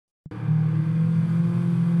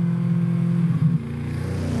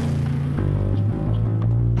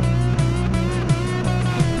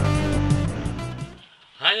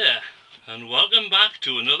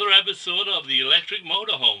to another episode of the Electric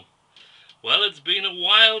Motorhome. Well, it's been a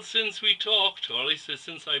while since we talked, or at least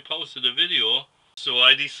since I posted a video. So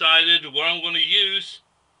I decided what I'm going to use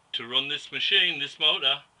to run this machine, this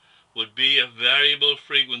motor, would be a variable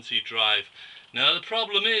frequency drive. Now the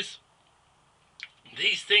problem is,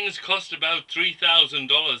 these things cost about $3,000.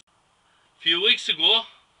 A few weeks ago,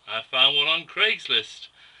 I found one on Craigslist.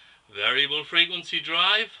 Variable frequency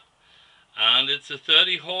drive. And it's a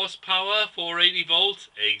 30 horsepower, 480 volts,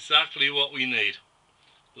 exactly what we need.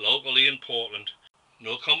 Locally in Portland.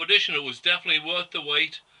 No competition, it was definitely worth the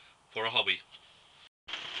wait for a hobby.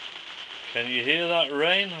 Can you hear that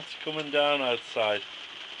rain that's coming down outside?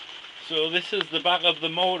 So this is the back of the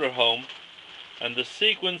motorhome, and the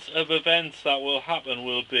sequence of events that will happen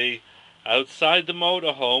will be, outside the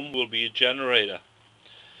motorhome will be a generator.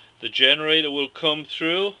 The generator will come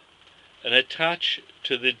through and attach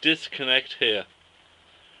to the disconnect here,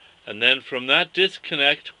 and then from that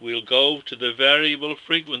disconnect we'll go to the variable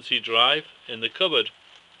frequency drive in the cupboard,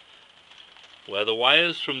 where the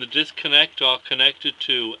wires from the disconnect are connected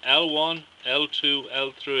to L1, L2,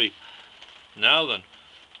 L3. Now then,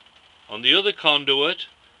 on the other conduit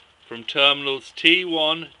from terminals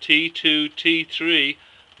T1, T2, T3,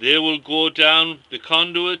 they will go down the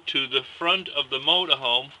conduit to the front of the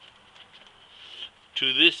motorhome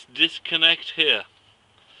to this disconnect here.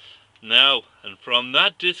 Now, and from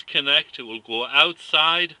that disconnect it will go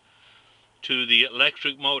outside to the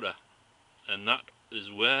electric motor, and that is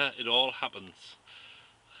where it all happens.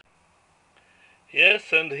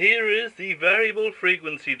 Yes, and here is the variable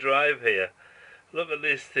frequency drive here. Look at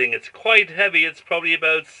this thing, it's quite heavy, it's probably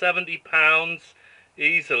about 70 pounds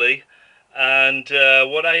easily, and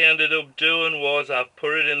what I ended up doing was I've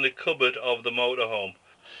put it in the cupboard of the motorhome.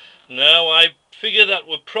 Now I figure that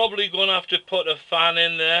we're probably going to have to put a fan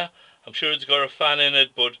in there. I'm sure it's got a fan in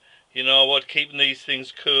it, but you know what, keeping these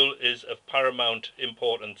things cool is of paramount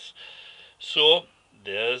importance. So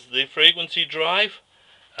there's the frequency drive,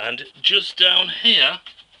 and just down here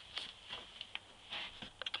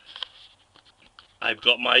I've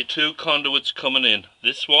got my two conduits coming in.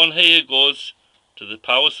 This one here goes to the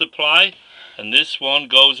power supply, and this one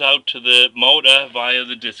goes out to the motor via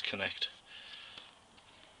the disconnect.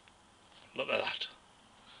 Look at that.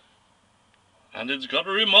 And it's got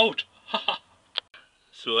a remote.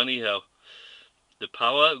 So anyhow, the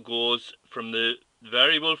power goes from the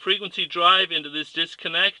variable frequency drive into this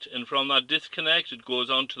disconnect, and from that disconnect it goes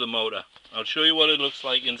onto the motor. I'll show you what it looks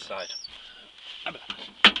like inside.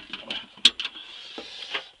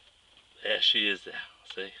 There she is there,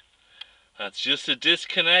 see? That's just a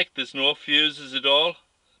disconnect, there's no fuses at all,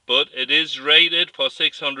 but it is rated for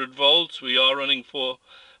 600 volts. We are running for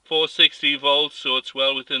 460 volts, so it's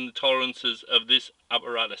well within the tolerances of this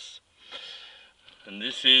apparatus. And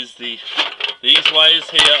this is these wires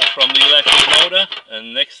here are from the electric motor,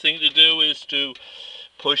 and next thing to do is to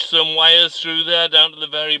push some wires through there down to the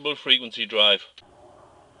variable frequency drive.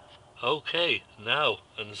 Okay, now,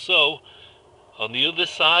 and so on the other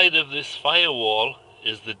side of this firewall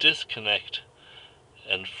is the disconnect,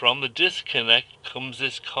 and from the disconnect comes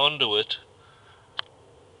this conduit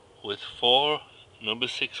with 4 number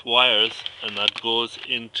 6 wires, and that goes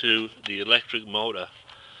into the electric motor.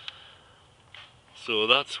 So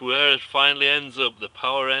that's where it finally ends up. The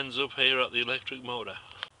power ends up here at the electric motor,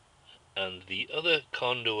 and the other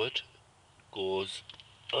conduit goes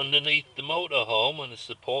underneath the motorhome and is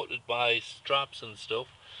supported by straps and stuff,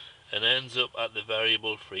 and ends up at the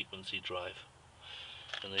variable frequency drive.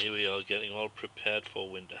 And here we are getting all prepared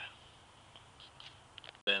for winter.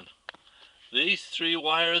 Then these 3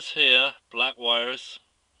 wires here, black wires,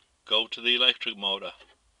 go to the electric motor.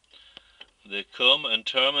 They come and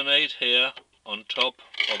terminate here on top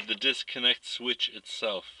of the disconnect switch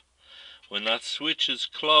itself. When that switch is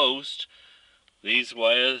closed, these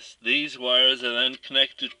wires are then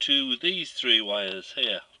connected to these 3 wires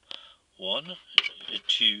here. 1, a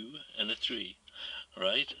 2 and a 3,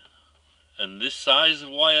 right? And this size of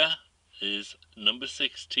wire is number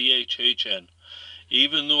 6 THHN.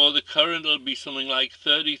 Even though the current will be something like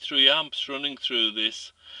 33 amps running through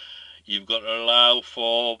this, you've got to allow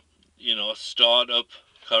for, you know, startup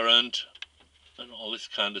current and all this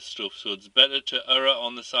kind of stuff. So it's better to err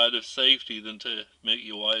on the side of safety than to make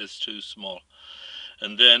your wires too small.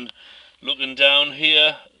 And then looking down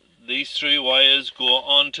here, these 3 wires go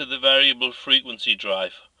onto the variable frequency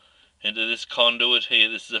drive into this conduit here.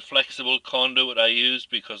 This is a flexible conduit I used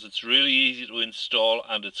because it's really easy to install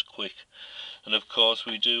and it's quick. And of course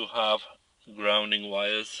we do have grounding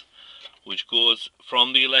wires, which goes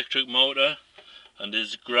from the electric motor and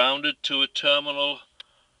is grounded to a terminal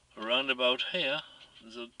around about here.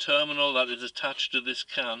 There's a terminal that is attached to this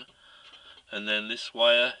can, and then this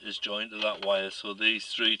wire is joined to that wire. So these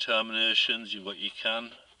three terminations, you've got your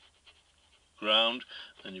can, ground,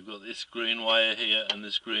 and you've got this green wire here and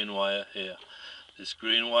this green wire here. This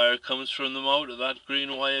green wire comes from the motor, that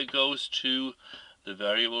green wire goes to the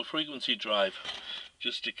variable frequency drive,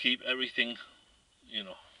 just to keep everything, you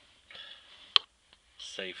know,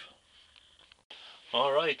 safe.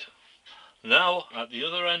 Alright, now at the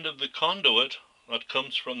other end of the conduit that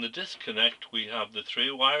comes from the disconnect, we have the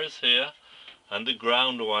three wires here and the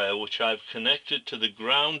ground wire, which I've connected to the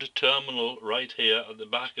ground terminal right here at the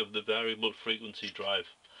back of the variable frequency drive.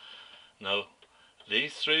 Now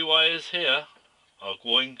these three wires here are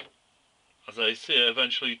going, as I say,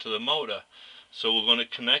 eventually to the motor. So we're going to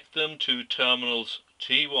connect them to terminals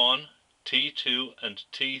T1, T2 and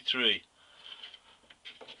T3.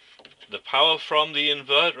 The power from the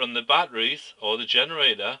inverter and the batteries, or the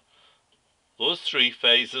generator, those three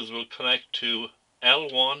phases will connect to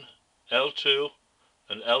L1, L2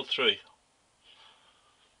 and L3.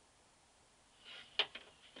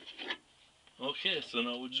 Okay, so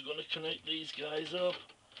now we're just going to connect these guys up.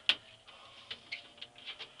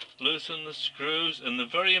 Loosen the screws, and the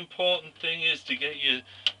very important thing is to get your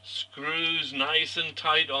screws nice and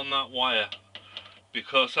tight on that wire,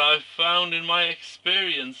 because I've found in my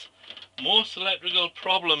experience most electrical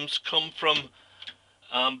problems come from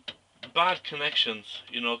bad connections.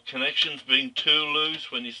 You know, connections being too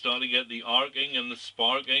loose when you start to get the arcing and the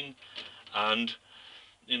sparking, and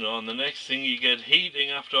you know, and the next thing you get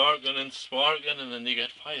heating after arcing and sparking, and then you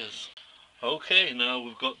get fires. Okay, now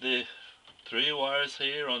we've got the three wires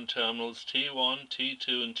here on terminals T1,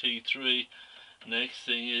 T2 and T3. Next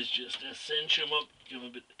thing is just to cinch them up, give them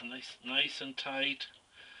a bit nice and tight.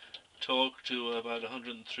 Torque to about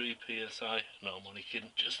 103 psi. No, I'm only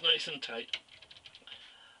kidding, just nice and tight.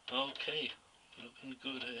 Okay, looking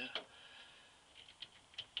good here.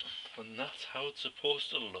 And that's how it's supposed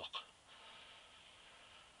to look.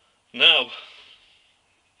 Now,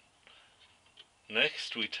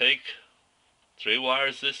 next we take three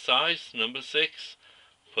wires this size, number 6,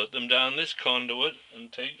 put them down this conduit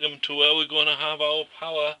and take them to where we're going to have our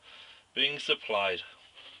power being supplied.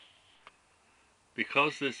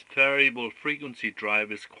 Because this variable frequency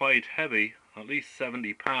drive is quite heavy, at least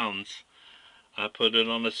 70 pounds, I put it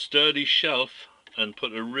on a sturdy shelf and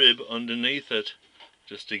put a rib underneath it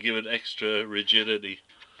just to give it extra rigidity.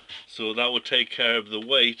 So that would take care of the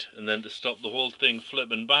weight, and then to stop the whole thing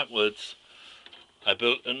flipping backwards, I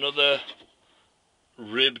built another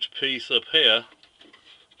ribbed piece up here.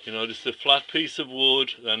 You know, just a flat piece of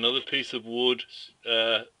wood, another piece of wood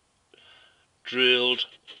drilled,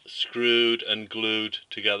 screwed and glued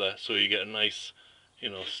together, so you get a nice, you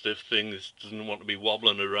know, stiff thing. This doesn't want to be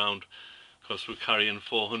wobbling around, because we're carrying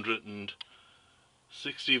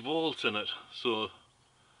 460 volts in it. So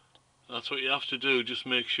that's what you have to do, just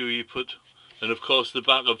make sure you put, and of course the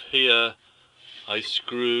back of here I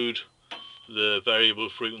screwed the variable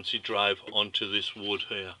frequency drive onto this wood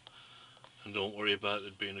here. And don't worry about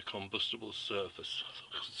it being a combustible surface,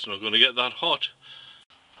 it's not going to get that hot.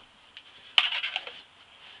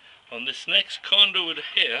 On this next conduit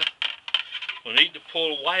here, we need to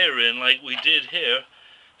pull wire in like we did here.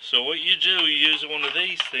 So what you do, you use one of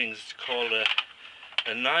these things, it's called a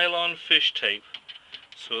nylon fish tape.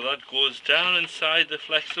 So that goes down inside the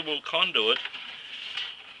flexible conduit,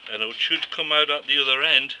 and it should come out at the other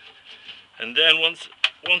end. And then once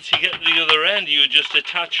you get to the other end, you just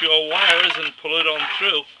attach your wires and pull it on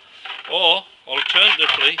through. Or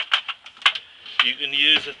alternatively, you can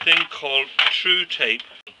use a thing called true tape.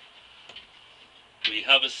 We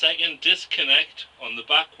have a second disconnect on the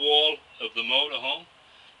back wall of the motorhome,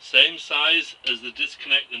 same size as the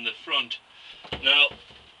disconnect in the front. Now,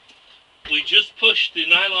 we just pushed the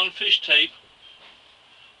nylon fish tape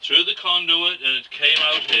through the conduit and it came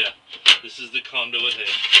out here. This is the conduit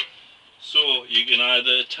here. So you can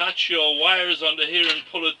either attach your wires onto here and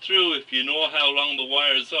pull it through if you know how long the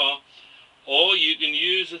wires are, or you can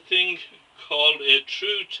use a thing called a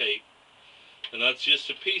true tape, and that's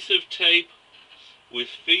just a piece of tape with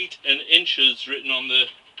feet and inches written on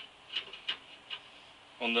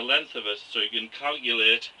the length of it, so you can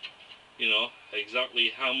calculate, you know, exactly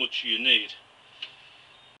how much you need.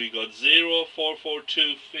 We got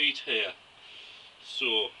 0.442 feet here,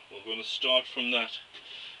 so we're going to start from that.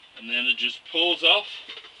 And then it just pulls off,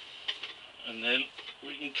 and then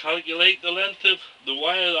we can calculate the length of the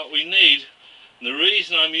wire that we need. And the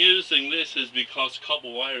reason I'm using this is because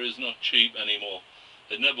copper wire is not cheap anymore.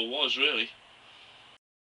 It never was, really.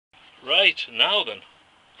 Right, now then,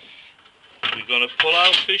 we're going to pull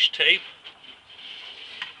our fish tape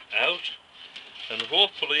out, And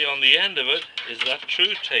hopefully on the end of it is that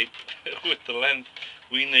true tape with the length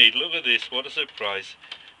we need. Look at this, what a surprise.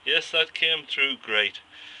 Yes, that came through great.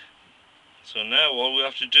 So now all we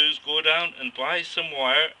have to do is go down and buy some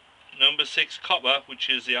wire, number 6 copper, which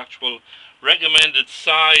is the actual recommended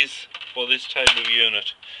size for this type of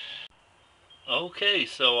unit. Okay,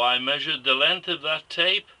 so I measured the length of that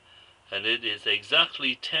tape and it is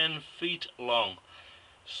exactly 10 feet long.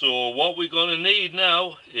 So what we're going to need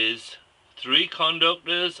now is 3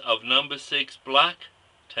 conductors of number 6 black,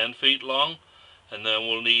 10 feet long, and then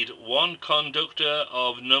we'll need 1 conductor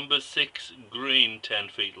of number 6 green, 10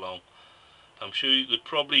 feet long. I'm sure you could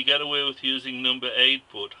probably get away with using number 8,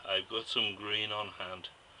 but I've got some green on hand.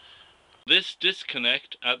 This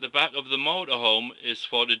disconnect at the back of the motorhome is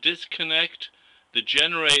for to disconnect the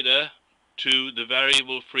generator to the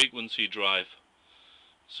variable frequency drive.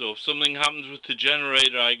 So if something happens with the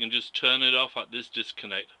generator, I can just turn it off at this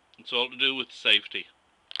disconnect. It's all to do with safety.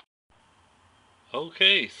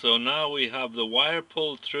 Okay, so now we have the wire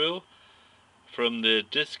pulled through from the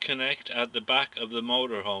disconnect at the back of the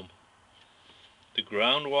motorhome. The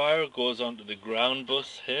ground wire goes onto the ground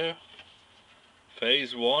bus here.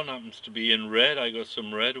 Phase 1 happens to be in red, I got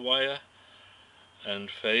some red wire. And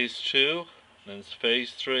phase 2, and then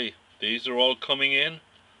phase 3. These are all coming in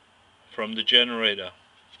from the generator.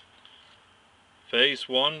 Phase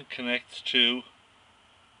 1 connects to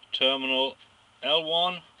terminal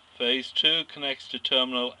L1, phase 2 connects to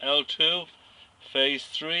terminal L2, phase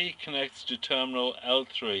 3 connects to terminal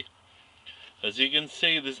L3. As you can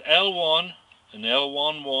see, there's L1 and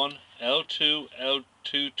L11, L2,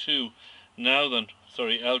 L22. Now then,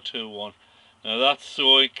 sorry, L21. Now that's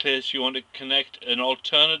so in case you want to connect an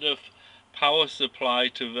alternative power supply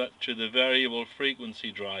to the variable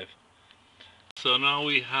frequency drive. So now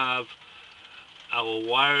we have our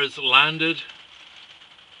wires landed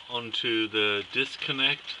onto the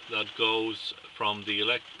disconnect that goes from the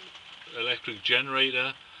electric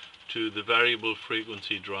generator to the variable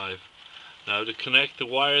frequency drive. Now to connect the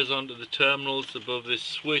wires onto the terminals above this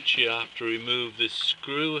switch, you have to remove this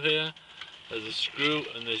screw here. There's a screw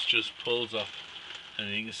and this just pulls off. And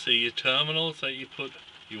you can see your terminals that you put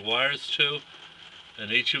your wires to,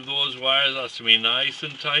 and each of those wires has to be nice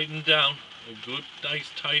and tightened down. A good, nice,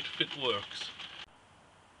 tight fit works.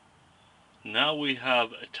 Now we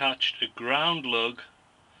have attached a ground lug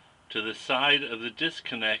to the side of the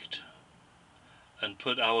disconnect and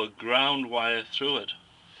put our ground wire through it.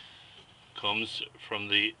 Comes from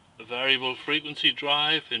the variable frequency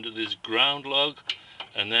drive into this ground lug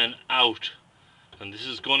and then out. And this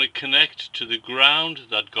is going to connect to the ground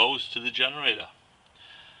that goes to the generator.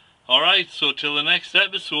 Alright, so till the next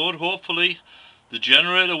episode, hopefully the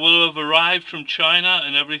generator will have arrived from China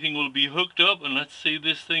and everything will be hooked up, and let's see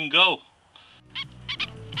this thing go.